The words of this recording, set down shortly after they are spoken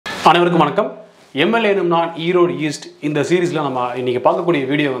அனைவருக்கும் வணக்கம். எம்எல்ஏ நான் ஈரோடு ஈஸ்ட் இந்த சீரீஸில் நம்ம இன்றைக்கி பார்க்கக்கூடிய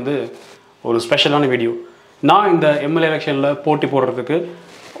வீடியோ வந்து ஒரு ஸ்பெஷலான வீடியோ. நான் இந்த எம்எல்ஏ எலெக்ஷனில் போட்டி போடுறதுக்கு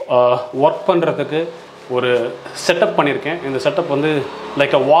ஒர்க் பண்ணுறதுக்கு ஒரு செட்டப் பண்ணியிருக்கேன். இந்த செட்டப் வந்து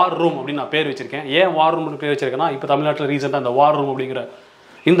லைக் அ வார் ரூம் அப்படின்னு நான் பேர் வச்சுருக்கேன். ஏன் வார் ரூம்னு பேர் வச்சுருக்கேன்னா, இப்போ தமிழ்நாட்டில் ரீசெண்டாக அந்த வார் ரூம் அப்படிங்கிற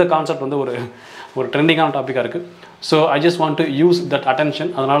இந்த கான்செப்ட் வந்து ஒரு ட்ரெண்டிங்கான டாப்பிக்காக இருக்குது. So I just want to use that attention.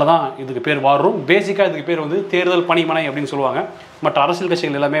 அதனால தான் இதுக்கு பேர் வார் ரூம். பேசிக்காக இதுக்கு பேர் வந்து தேர்தல் பணிமனை அப்படின்னு சொல்லுவாங்க. மற்ற அரசியல்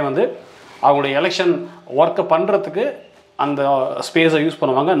கட்சிகள் எல்லாமே வந்து அவங்களுடைய எலெக்ஷன் ஒர்க்கை பண்ணுறதுக்கு அந்த ஸ்பேஸை யூஸ்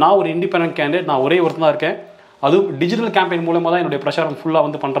பண்ணுவாங்க. நான் ஒரு இண்டிபெண்டன்ட் கேண்டிடேட், நான் ஒரே ஒருத்தர் தான் இருக்கேன். அதுவும் டிஜிட்டல் கேம்பெயின் மூலமாக தான் என்னுடைய பிரச்சாரம் ஃபுல்லாக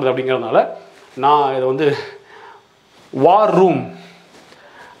வந்து பண்ணுறது அப்படிங்கிறதுனால நான் இதை வந்து வார் ரூம்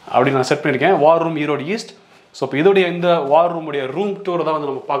அப்படின்னு நான் செட் பண்ணியிருக்கேன். வார் ரூம் ஈரோடு ஈஸ்ட். ஸோ இப்போ இதோடைய இந்த வார் ரூமுடைய ரூம் டூர் தான் வந்து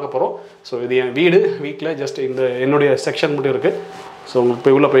நம்ம பார்க்க போகிறோம். ஸோ இது என் வீட்டில் ஜஸ்ட் இந்த என்னுடைய செக்ஷன் மட்டும் இருக்குது. ஸோ உங்களுக்கு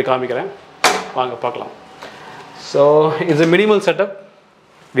போய் உள்ளே போய் காமிக்கிறேன், வாங்க பார்க்கலாம். So it's a minimal setup.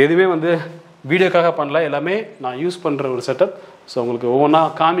 இது எதுவுமே வந்து வீடியோக்காக பண்ணல, எல்லாமே நான் யூஸ் பண்ணுற ஒரு செட்டப். ஸோ உங்களுக்கு ஒவ்வொன்றா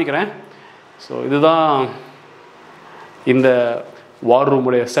காமிக்கிறேன். ஸோ இதுதான் இந்த வார்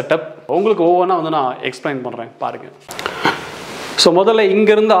ரூமுடைய செட்டப். உங்களுக்கு ஒவ்வொன்றா வந்து நான் எக்ஸ்பிளைன் பண்ணுறேன், பாருங்கள். ஸோ முதல்ல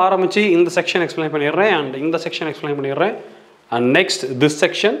இங்கேருந்து ஆரம்பித்து இந்த செக்ஷன் எக்ஸ்பிளைன் பண்ணிடுறேன், அண்ட் இந்த செக்ஷன் எக்ஸ்பிளைன் பண்ணிடுறேன், and next this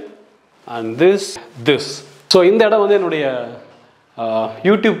section and this. So இந்த இடம் வந்து என்னுடைய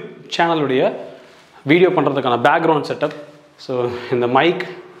யூடியூப் சேனலுடைய வீடியோ பண்ணுறதுக்கான பேக்ரவுண்ட் செட்டப். ஸோ இந்த mic,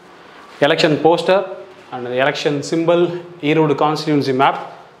 election poster and election simple, Erode constituency map.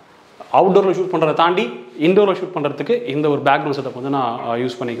 அவுட்டோரில் shoot பண்ணுறதை தாண்டி இன்டோரில் ஷூட் பண்ணுறதுக்கு இந்த ஒரு பேக்ரவுண்ட் செட்டப் வந்து நான்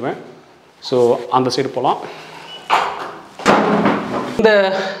யூஸ் பண்ணிக்குவேன். ஸோ அந்த சைடு போகலாம். இந்த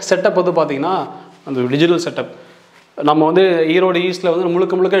செட்டப் வந்து பார்த்திங்கன்னா அந்த டிஜிட்டல் செட்டப். நம்ம வந்து ஈரோடு ஈஸ்ட்டில் வந்து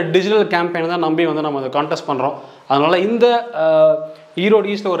முழுக்க டிஜிட்டல் கேம்பெயின் தான் நம்பி வந்து நம்ம அதை கான்டெஸ்ட் பண்ணுறோம். அதனால் இந்த ஈரோடு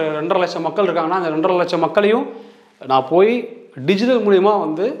ஈஸ்ட்டில் ஒரு 2.5 லட்சம் மக்கள் இருக்காங்கன்னா, அந்த 2.5 லட்சம் மக்களையும் நான் போய் டிஜிட்டல் மூலிமா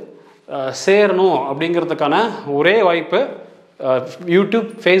வந்து சேரணும் அப்படிங்கிறதுக்கான ஒரே வாய்ப்பு YouTube,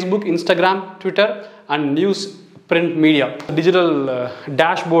 Facebook, Instagram, Twitter and news print media. Digital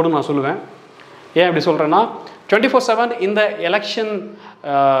டேஷ்போர்டுன்னு நான் சொல்லுவேன். ஏன் அப்படி சொல்கிறேன்னா, 24/7 இந்த எலெக்ஷன்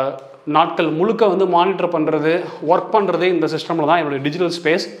நாட்கள் முழுக்க வந்து மானிட்டர் பண்ணுறது, ஒர்க் பண்ணுறது இந்த சிஸ்டமில் தான் என்னுடைய டிஜிட்டல்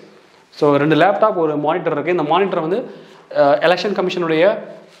ஸ்பேஸ். ஸோ 2 லேப்டாப், ஒரு மானிட்டர் இருக்குது. இந்த மானிட்டர் வந்து எலெக்ஷன் கமிஷனுடைய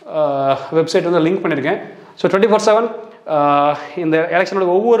வெப்சைட் வந்து லிங்க் பண்ணியிருக்கேன். ஸோ 24/7 இந்த எலெக்ஷனோட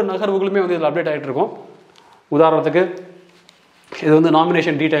ஒவ்வொரு நகர்வுகளுமே வந்து இதில் அப்டேட் ஆகிட்டு இருக்கும். உதாரணத்துக்கு இது வந்து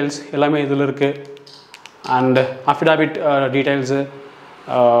நாமினேஷன் டீட்டெயில்ஸ் எல்லாமே இதில் இருக்குது, and affidavit details,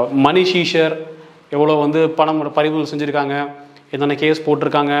 money seizure, எவ்வளோ வந்து பணம் பறிமுதல் செஞ்சுருக்காங்க, என்னென்ன கேஸ்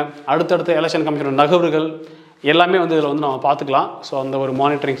போட்டிருக்காங்க, அடுத்தடுத்த எலெக்ஷன் கமிஷனோட நகர்வுகள் எல்லாமே வந்து இதில் வந்து நம்ம பார்த்துக்கலாம். ஸோ அந்த ஒரு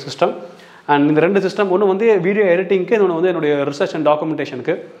மானிட்டரிங் சிஸ்டம். அண்ட் இந்த 2 சிஸ்டம், ஒன்று வந்து வீடியோ எடிட்டிங்க்கு, இன்னொன்று வந்து என்னுடைய ரிசர்ச் அண்ட்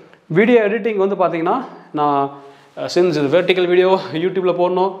டாக்குமெண்டேஷனுக்கு. வீடியோ எடிட்டிங் வந்து பார்த்திங்கன்னா, நான் சின்ஸ் இது வெர்டிக்கல் வீடியோ யூடியூப்பில்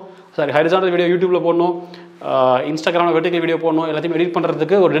போடணும், ஹரிசாண்டல் வீடியோ யூடியூப்பில் போடணும், இன்ஸ்டாகிராமில் வெர்டிக்கல் வீடியோ போடணும், எல்லாத்தையும் எடிட்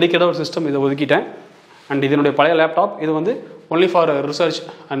பண்ணுறதுக்கு ஒரு டெடிக்கேட்டாக ஒரு சிஸ்டம் இதை ஒதுக்கிட்டேன். அண்ட் இதனுடைய பழைய லேப்டாப். இது வந்து only for research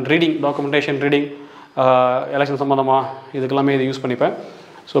and reading, documentation, reading, election சம்மந்தமாக இதுக்கெல்லாமே இதை யூஸ் பண்ணிப்பேன்.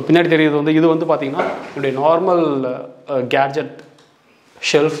 ஸோ பின்னாடி தெரியுது வந்து இது வந்து பார்த்திங்கன்னா என்னுடைய normal gadget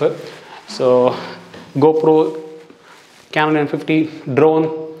shelf. So GoPro, Canon N50, drone,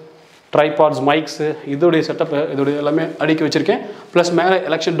 tripods, mics, இதோடைய செட்டப்பு, இதோடைய எல்லாமே அடுக்கி வச்சுருக்கேன். ப்ளஸ் மேலே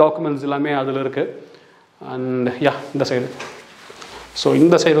எலெக்ஷன் டாக்குமெண்ட்ஸ் எல்லாமே அதில் இருக்குது. அண்ட் இந்த சைடு. ஸோ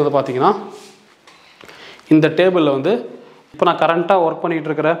இந்த சைடு வந்து பார்த்திங்கன்னா இந்த டேபிளில் வந்து இப்போ நான் கரண்ட்டாக ஒர்க் பண்ணிகிட்டு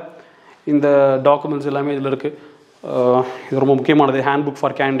இருக்கிற இந்த டாக்குமெண்ட்ஸ் எல்லாமே இதில் இருக்குது. இது ரொம்ப முக்கியமானது. ஹேண்ட் புக்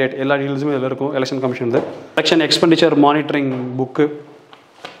ஃபார் கேண்டிடேட், எல்லா டீட்டெயில்ஸுமே இதில் இருக்கும். Election commission election expenditure monitoring book.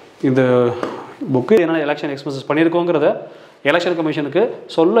 இந்த புக்கு என்னென்ன எலெக்ஷன் எக்ஸ்பென்சஸ் பண்ணியிருக்கோங்கிறத எலெக்ஷன் கமிஷனுக்கு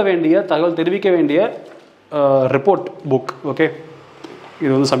சொல்ல வேண்டிய, தகவல் தெரிவிக்க வேண்டிய ரிப்போர்ட் புக். ஓகே,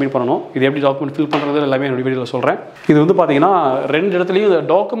 இது வந்து சப்மிட் பண்ணணும். இது எப்படி டாக்குமெண்ட் ஃபில் பண்ணுறது எல்லாமே என்னுடைய வீடியோவில் சொல்கிறேன். இது வந்து பார்த்திங்கன்னா 2 இடத்துலையும் இந்த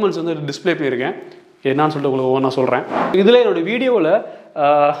டாக்குமெண்ட்ஸ் வந்து டிஸ்பிளே பண்ணியிருக்கேன். என்னான்னு சொல்லிட்டு உங்களுக்கு நான் சொல்கிறேன். இதில் என்னோடய வீடியோவில்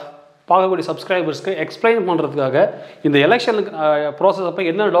பார்க்கக்கூடிய சப்ஸ்கிரைபர்ஸ்க்கு எக்ஸ்பிளைன் பண்ணுறதுக்காக இந்த எலெக்ஷனுக்கு ப்ராசஸ் அப்போ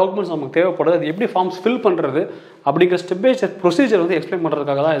என்ன டாக்குமெண்ட்ஸ் நமக்கு தேவைப்படுது, அது எப்படி ஃபார்ம்ஸ் ஃபில் பண்ணுறது அப்படிங்கிற ஸ்டெப் பை ஸ்டெப் ப்ரொசீஜர் வந்து எக்ஸ்பிளைன்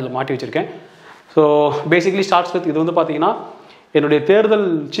பண்ணுறதுக்காக தான் இதில் மாட்டி வச்சுருக்கேன். ஸோ பேசிக்லி ஸ்டார்ட்ஸ் வித் இது வந்து பார்த்திங்கன்னா என்னுடைய தேர்தல்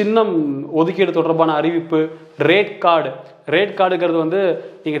சின்னம் ஒதுக்கீடு தொடர்பான அறிவிப்பு, ரேட் கார்டுங்கிறது வந்து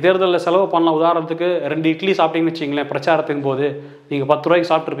நீங்கள் தேர்தலில் செலவு பண்ணலாம். உதாரணத்துக்கு 2 இட்லி சாப்பிட்டீங்கன்னு வச்சிங்களேன், பிரச்சாரத்தின் போது நீங்கள் 10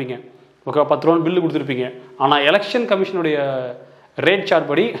 ரூபாய்க்கு சாப்பிட்ருப்பீங்க. ஓகே, 10 ரூபான்னு பில்லு கொடுத்துருப்பீங்க. ஆனால் எலெக்ஷன் கமிஷனுடைய ரேட் சார்ட்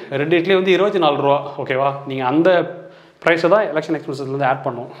படி 2 இட்லி வந்து 24 ரூபா. ஓகேவா, நீங்கள் அந்த ப்ரைஸை தான் எலெக்ஷன் எக்ஸ்பென்சஸ்லேருந்து ஆட்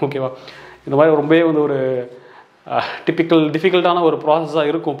பண்ணணும். ஓகேவா, இந்த மாதிரி ரொம்பவே வந்து ஒரு டிஃபிகல்ட்டான ஒரு ப்ராசஸாக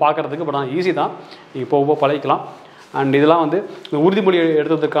இருக்கும் பார்க்குறதுக்கு. பட் ஆனால் ஈஸி தான், நீங்கள் போக பழகிக்கலாம். அண்ட் இதெல்லாம் வந்து இந்த உறுதிமொழி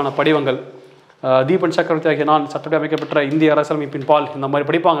எடுத்ததுக்கான படிவங்கள், தீபன் சக்கரவர்த்தி ஆகிய நான் சட்டப்படி அமைக்கப்பெற்ற இந்திய அரசியலமைப்பின் பால் இந்த மாதிரி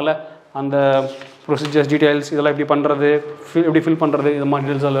படிப்பாங்கள்ல, அந்த ப்ரொசீஜர்ஸ் டீட்டெயில்ஸ் இதெல்லாம் எப்படி பண்ணுறது, எப்படி ஃபில் பண்ணுறது, இது மாதிரி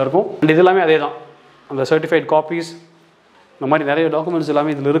டீட்டெயில்ஸ் எல்லாம் இருக்கும். அண்ட் இது எல்லாமே அதே தான், அந்த சர்டிஃபைட் காப்பீஸ் இந்த மாதிரி நிறைய டாக்குமெண்ட்ஸ்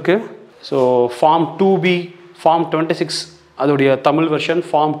எல்லாமே இதில் இருக்குது. ஸோ ஃபார்ம் 2B, ஃபார்ம் 26 அதோடைய Tamil version,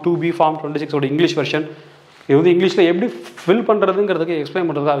 form 2B, form 26 English version. இது வந்து இங்கிலீஷில் எப்படி ஃபில் பண்ணுறதுங்கிறதுக்கு எக்ஸ்பிளைன்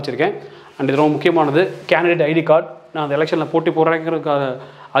பண்ணுறதுக்காக வச்சுருக்கேன். அண்ட் இது ரொம்ப முக்கியமானது, கேண்டிடேட் ஐடி கார்டு. நான் அந்த எலெக்ஷனில் போட்டி போடுறதுக்காக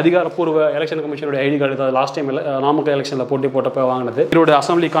அதிகாரப்பூர்வ எலெக்ஷன் கமிஷனுடைய ஐடி கார்டு. இது லாஸ்ட் டைம் நாமக்கல் எலெக்ஷனில் போட்டி போட்டப்போ வாங்கினது. இதோட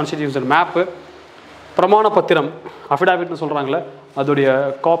அசம்பிளி கான்ஸ்டிடியூஷன் மேப்பு, பிரமாண பத்திரம் அஃபிடாவிட்னு சொல்கிறாங்களே, அதோடைய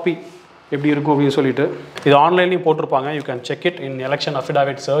காப்பி எப்படி இருக்கும் அப்படின்னு சொல்லிட்டு இது ஆன்லைன்லேயும் போட்டிருப்பாங்க. You can check it in election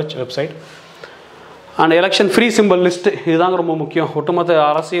affidavit search website. And election free simple list, இதுதாங்க ரொம்ப முக்கியம். ஒட்டுமொத்த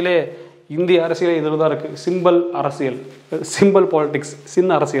அரசியலே, இந்திய அரசியலே இதில் தான் இருக்குது. சிம்பிள் அரசியல், சிம்பிள் பாலிடிக்ஸ், சின்ன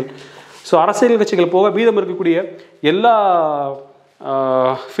அரசியல். ஸோ அரசியல் கட்சிகள் போக மீதம் இருக்கக்கூடிய எல்லா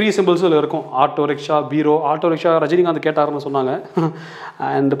ஃப்ரீ சிம்பிள்ஸும் இதில் இருக்கும். ஆட்டோ ரிக்ஷா, பீரோ, ஆட்டோ ரிக்ஷா ரஜினிகாந்த் கேட்டாருன்னு சொன்னாங்க.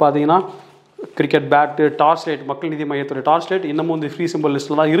 அண்ட் பார்த்தீங்கன்னா கிரிக்கெட் பேட்டு, டார்ச் லைட், மக்கள் நீதி மையத்துடைய டார்ச் லைட் இன்னமும் இந்த ஃப்ரீ சிம்பிள்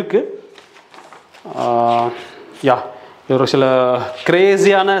லிஸ்ட்டில் தான் இருக்குது. இது ஒரு சில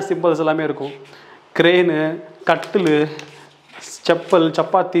கிரேஸியான சிம்பிள்ஸ் எல்லாமே இருக்கும். கிரேனு, கட்டில், chappal,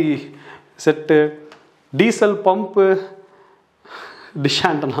 chapati set, diesel pump, dish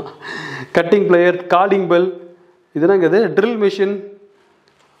antenna, cutting plier, guarding bell, இதுனாங்க இது ட்ரில் மிஷின்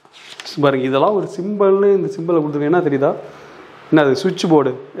பாருங்க. இதெல்லாம் ஒரு சிம்பிள்னு இந்த சிம்பிளை கொடுத்துருங்க. என்ன தெரியுதா? என்ன அது? சுவிட்ச்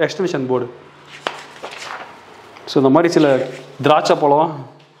போர்டு, எக்ஸ்டென்ஷன் போர்டு. ஸோ இந்த மாதிரி சில திராட்சை பழம்,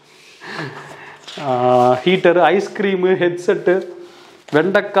 ஹீட்டரு, ஐஸ்கிரீமு, ஹெட்செட்டு,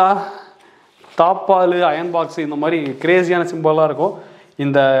 வெண்டைக்காய், தாப்பால், அயன் பாக்ஸு, இந்த மாதிரி கிரேஸியான சிம்பிளாக இருக்கும்.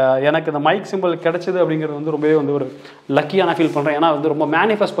 எனக்கு இந்த மைக் சிம்பிள் கிடச்சிது அப்படிங்கிறது வந்து ரொம்பவே வந்து ஒரு லக்கியாக நான் ஃபீல் பண்ணுறேன். ஏன்னா வந்து ரொம்ப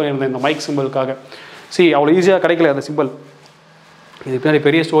மேனிஃபெஸ்ட் பண்ணியிருந்தேன் இந்த மைக் சிம்பிளுக்காக. அவ்வளோ ஈஸியாக கிடைக்கல அந்த சிம்பிள். இதுக்கு பின்னாடி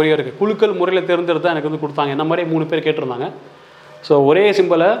பெரிய ஸ்டோரியாக இருக்குது. குழுக்கள் முறையில் தேர்ந்தெடுத்து தான் எனக்கு வந்து கொடுத்தாங்க. என்ன மாதிரி 3 பேர் கேட்டிருந்தாங்க. ஸோ ஒரே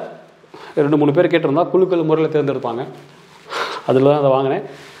சிம்பிளை 2-3 பேர் கேட்டிருந்தா குழுக்கள் முறையில் தேர்ந்தெடுப்பாங்க. அதில் தான் அதை வாங்கினேன்.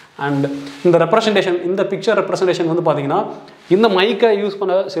 அண்ட் இந்த ரெப்ரசன்டேஷன், இந்த பிக்சர் ரெப்ரசன்டேஷன் வந்து பார்த்திங்கன்னா இந்த மைக்கை யூஸ்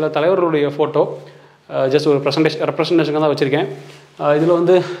பண்ண சில தலைவர்களுடைய ஃபோட்டோ ஜஸ்ட் ஒரு ரெப்ரசன்டேஷனுக்கு தான் வச்சுருக்கேன். இதில்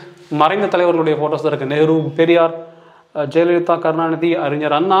வந்து மறைந்த தலைவர்களுடைய ஃபோட்டோஸ் தான் இருக்குது. நேரு, பெரியார், ஜெயலலிதா, கருணாநிதி,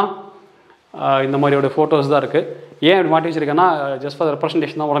 அறிஞர் அண்ணா, இந்த மாதிரியோட ஃபோட்டோஸ் தான் இருக்குது. ஏன் இப்படி மாட்டி வச்சுருக்கேன்னா ஜஸ்ட் ஃபார்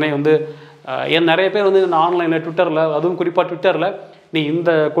ரெப்ரசன்டேஷன் தான். உடனே வந்து நிறைய பேர் வந்து நான் ஆன்லைனில், ட்விட்டரில், அதுவும் குறிப்பாக ட்விட்டரில் நீ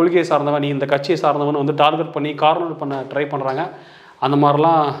இந்த கொள்கையை சார்ந்தவன், நீ இந்த கட்சியை சார்ந்தவன் வந்து டார்கெட் பண்ணி கார்னர் பண்ண ட்ரை பண்ணுறாங்க. அந்த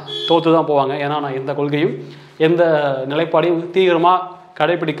மாதிரிலாம் தோற்று தான் போவாங்க. ஏன்னா நான் எந்த கொள்கையும் எந்த நிலைப்பாடையும் தீவிரமாக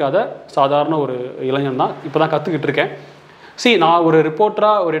கடைபிடிக்காத சாதாரண ஒரு இளைஞன் தான். இப்போ தான் கற்றுக்கிட்டு இருக்கேன். நான் ஒரு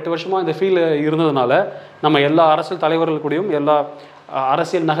ரிப்போர்ட்டராக ஒரு 8 வருஷமாக இந்த ஃபீல்டில் இருந்ததுனால நம்ம எல்லா அரசியல் தலைவர்கள் கூடயும் எல்லா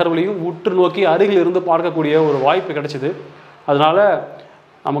அரசியல் நகர்வுகளையும் உற்று நோக்கி அருகில் இருந்து பார்க்கக்கூடிய ஒரு வாய்ப்பு கிடைச்சிது. அதனால்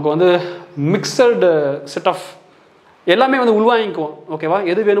நமக்கு வந்து மிக்சடு செட் ஆஃப் எல்லாமே வந்து உள்வாங்கிக்குவோம். ஓகேவா?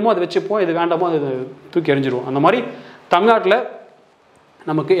 எது வேணுமோ அதை வச்சுப்போம், எது வேண்டாமோ அது தூக்கி எறிஞ்சிருவோம். அந்த மாதிரி தமிழ்நாட்டில்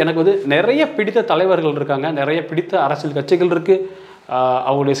எனக்கு வந்து நிறைய பிடித்த தலைவர்கள் இருக்காங்க, நிறைய பிடித்த அரசியல் கட்சிகள் இருக்குது,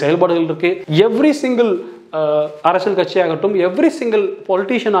 அவங்களுடைய செயல்பாடுகள் இருக்குது. எவ்ரி சிங்கிள் அரசியல் கட்சியாகட்டும், எவ்ரி சிங்கிள்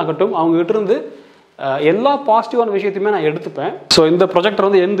பொலிட்டீஷியன் ஆகட்டும், அவங்ககிட்ட இருந்து எல்லா பாசிட்டிவான விஷயத்தையுமே நான் எடுத்துப்பேன். ஸோ இந்த ப்ரொஜெக்டர்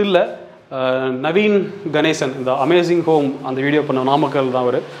வந்து எந்த இல்லை, நவீன் கணேசன், இந்த அமேசிங் ஹோம் அந்த வீடியோ பண்ண நாமக்கல் தான்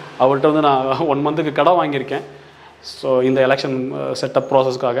அவர்கிட்ட வந்து நான் 1 மந்த்துக்கு கடை வாங்கியிருக்கேன். ஸோ இந்த எலெக்ஷன் செட்டப்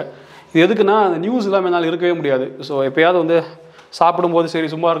ப்ராசஸ்க்காக. இது எதுக்குன்னா அந்த நியூஸ் இல்லாமல் என்னால் இருக்கவே முடியாது. ஸோ எப்போயாவது வந்து சாப்பிடும்போது சரி,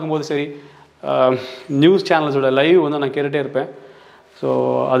 சும்மா இருக்கும்போது சரி, நியூஸ் சேனல்ஸோட லைவ் வந்து நான் கேட்டுகிட்டே இருப்பேன். ஸோ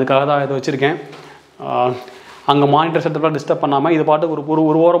அதுக்காக தான் இதை வச்சுருக்கேன். அங்கே மானிட்டர் செட்டப்லாம் டிஸ்டர்ப் பண்ணாமல் இது பாட்டு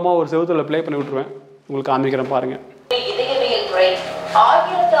ஒரு ஓரமாக ஒரு செவத்தில் ப்ளே பண்ணி விட்டுருவேன். உங்களுக்கு காமிக்கிறேன் பாருங்கள்.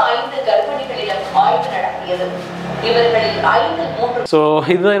 ஸோ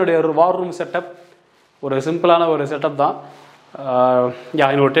இதுதான் என்னுடைய ஒரு வார் ரூம் செட்டப். ஒரு சிம்பிளான ஒரு செட்டப் தான்.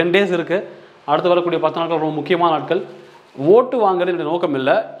 இன்னொரு 10 days இருக்குது. அடுத்து வரக்கூடிய 10 நாட்கள் ரொம்ப முக்கியமான நாட்கள். ஓட்டு வாங்குறது என்னுடைய நோக்கம்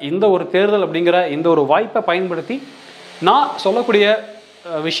இல்லை. இந்த ஒரு தேர்தல் அப்படிங்கிற இந்த ஒரு வாய்ப்பை பயன்படுத்தி நான் சொல்லக்கூடிய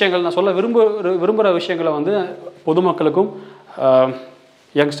விஷயங்கள், நான் சொல்ல விரும்புகிற விஷயங்களை வந்து பொதுமக்களுக்கும்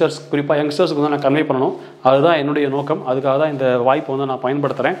யங்ஸ்டர்ஸ், குறிப்பாக யங்ஸ்டர்ஸுக்கு வந்து நான் கன்வே பண்ணணும். அதுதான் என்னுடைய நோக்கம். அதுக்காக தான் இந்த வாய்ப்பை வந்து நான்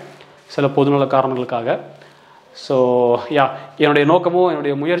பயன்படுத்துகிறேன், சில பொதுநல காரணங்களுக்காக. ஸோ என்னுடைய நோக்கமும்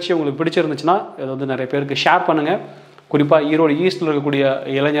என்னுடைய முயற்சியும் உங்களுக்கு பிடிச்சிருந்துச்சுன்னா இதை வந்து நிறைய பேருக்கு ஷேர் பண்ணுங்கள். குறிப்பாக ஈரோடு ஈஸ்டில் இருக்கக்கூடிய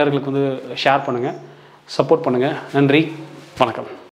இளைஞர்களுக்கு வந்து ஷேர் பண்ணுங்கள், சப்போர்ட் பண்ணுங்கள். நன்றி, வணக்கம்.